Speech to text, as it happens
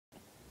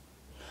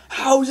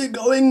How's it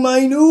going,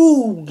 my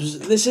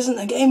noobs? This isn't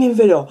a gaming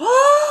video.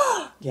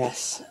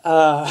 Yes.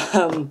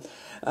 I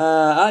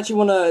actually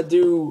want to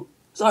do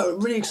something I'm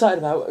really excited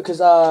about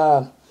because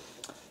as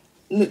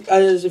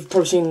you've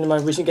probably seen in my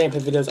recent gameplay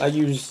videos, I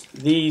use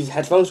these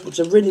headphones, which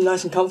are really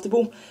nice and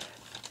comfortable.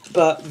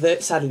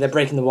 But sadly, they're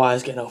breaking the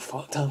wires, getting all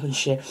fucked up and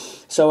shit.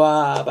 So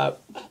about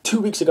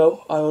 2 weeks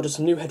ago, I ordered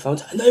some new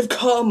headphones, and they've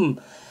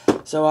come.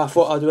 So I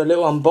thought I'd do a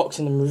little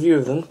unboxing and review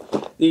of them.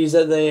 These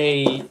are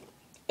the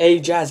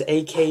Ajaz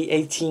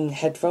AK-18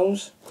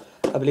 headphones.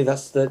 I believe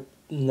that's the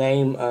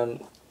name.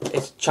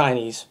 It's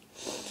Chinese.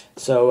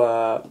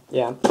 So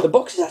yeah, the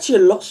box is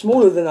actually a lot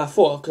smaller than I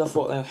thought, because I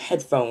thought they were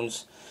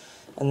headphones.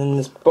 And then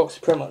this box is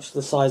pretty much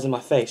the size of my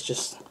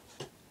face,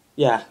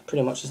 yeah,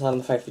 pretty much the size of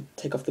my face if you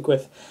take off the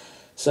quiff.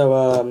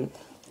 So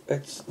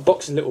the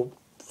box is a little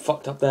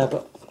fucked up there,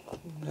 but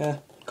yeah,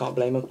 can't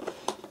blame them.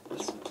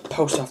 It's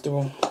post after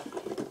all.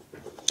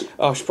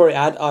 Oh, I should probably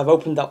add, I've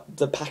opened up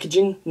the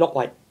packaging, not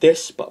like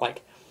this, but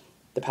like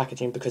the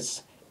packaging,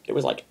 because it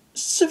was like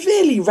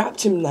severely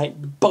wrapped in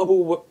like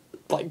bubble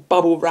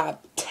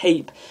wrap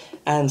tape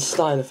and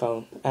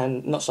styrofoam,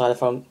 and not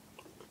styrofoam,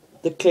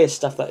 the clear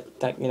stuff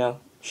that you know,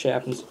 shit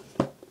happens.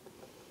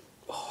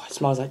 Oh, it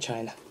smells like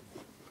China.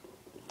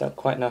 Don't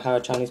quite know how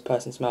a Chinese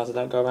person smells. I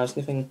don't go around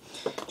sniffing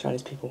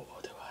Chinese people,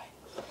 or do I?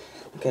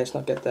 Okay, let's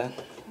not get there.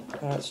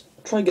 Alright, let's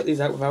try and get these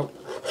out without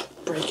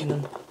breaking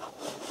them.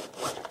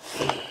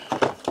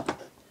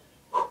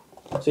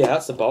 So yeah,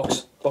 that's the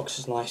box. Box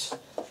is nice.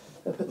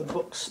 I'll put the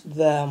box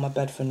there on my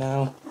bed for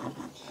now.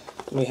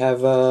 We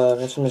have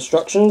some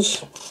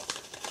instructions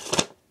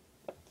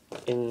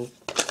in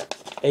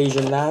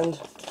Asian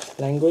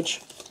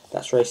language.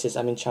 That's racist.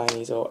 I mean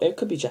Chinese, or it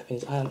could be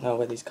Japanese. I don't know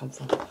where these come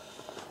from.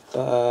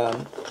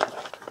 But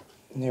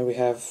here we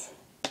have.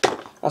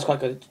 That's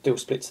quite good. Dual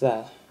splits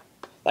there,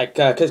 like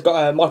because it's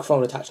got a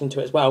microphone attached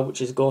into it as well,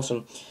 which is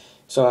awesome.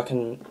 So I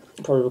can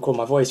probably record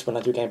my voice when I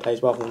do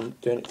gameplays rather than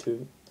doing it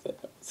through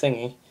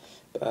thingy.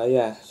 But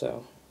yeah,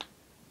 so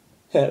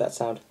yeah, that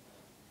sound.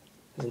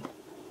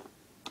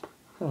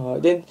 Oh,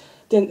 it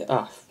didn't.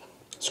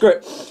 Screw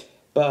it.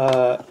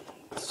 But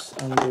let's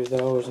undo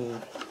those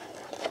and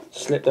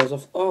slip those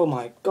off. Oh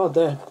my god,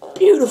 they're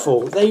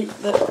beautiful.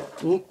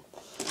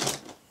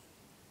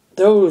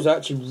 Those are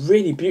actually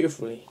really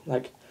beautifully.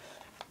 Like,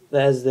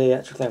 there's the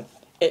actual thing.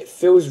 It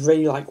feels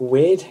really like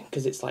weird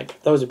because it's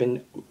like those have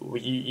been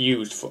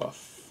used for a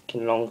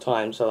fucking long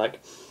time, so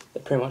like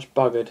they're pretty much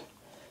buggered.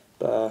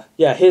 But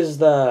yeah, here's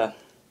the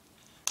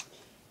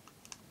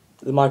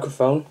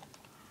microphone.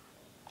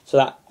 So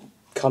that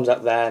comes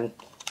out there and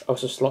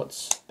also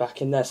slots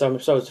back in there. So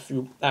if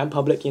you out in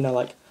public, you know,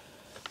 like,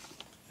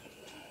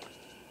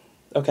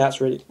 okay,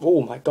 that's really,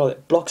 oh my god,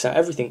 it blocks out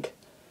everything.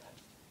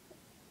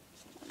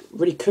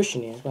 Really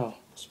cushiony as well.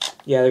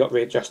 Yeah, they got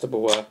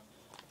readjustable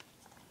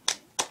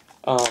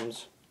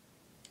arms.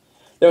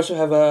 They also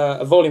have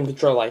a volume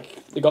control.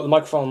 Like, they got the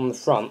microphone on the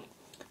front.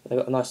 They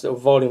got a nice little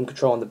volume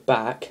control on the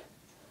back.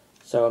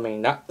 So I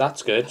mean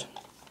that's good.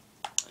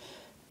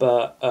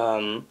 But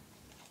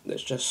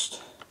let's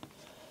just.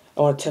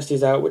 I want to test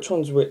these out. Which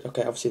one's which?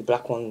 Okay, obviously the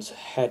black one's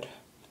head.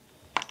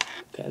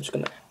 Okay, I'm just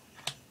gonna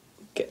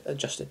get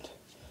adjusted.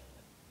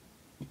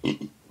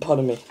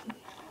 Pardon me.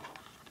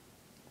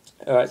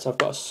 Alright, so I've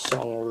got a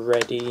song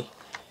ready.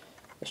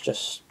 Let's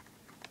just.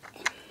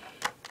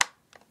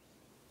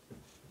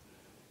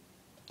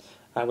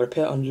 I'm going to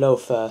put it on low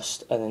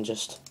first and then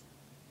just.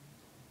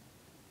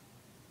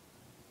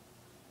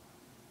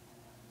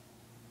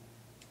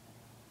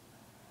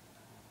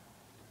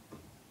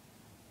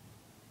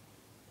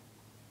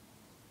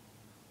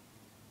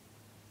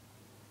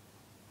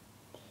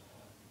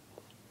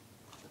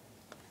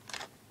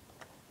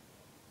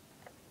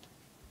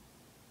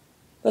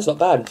 That's not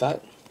bad, in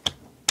fact.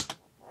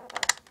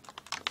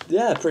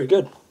 Yeah, pretty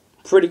good.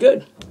 Pretty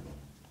good.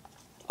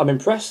 I'm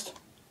impressed.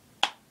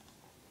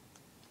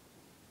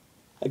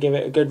 I give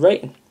it a good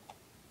rating.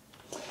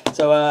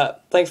 So,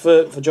 thanks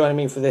for joining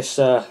me for this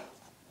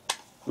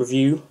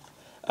review.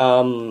 What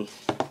was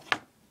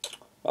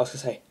I going to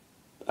say?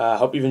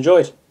 Hope you've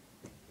enjoyed.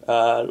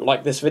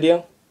 Like this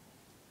video,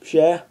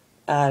 share,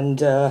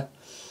 and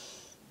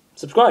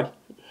subscribe.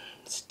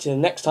 Till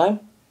next time.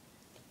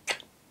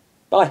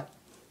 Bye.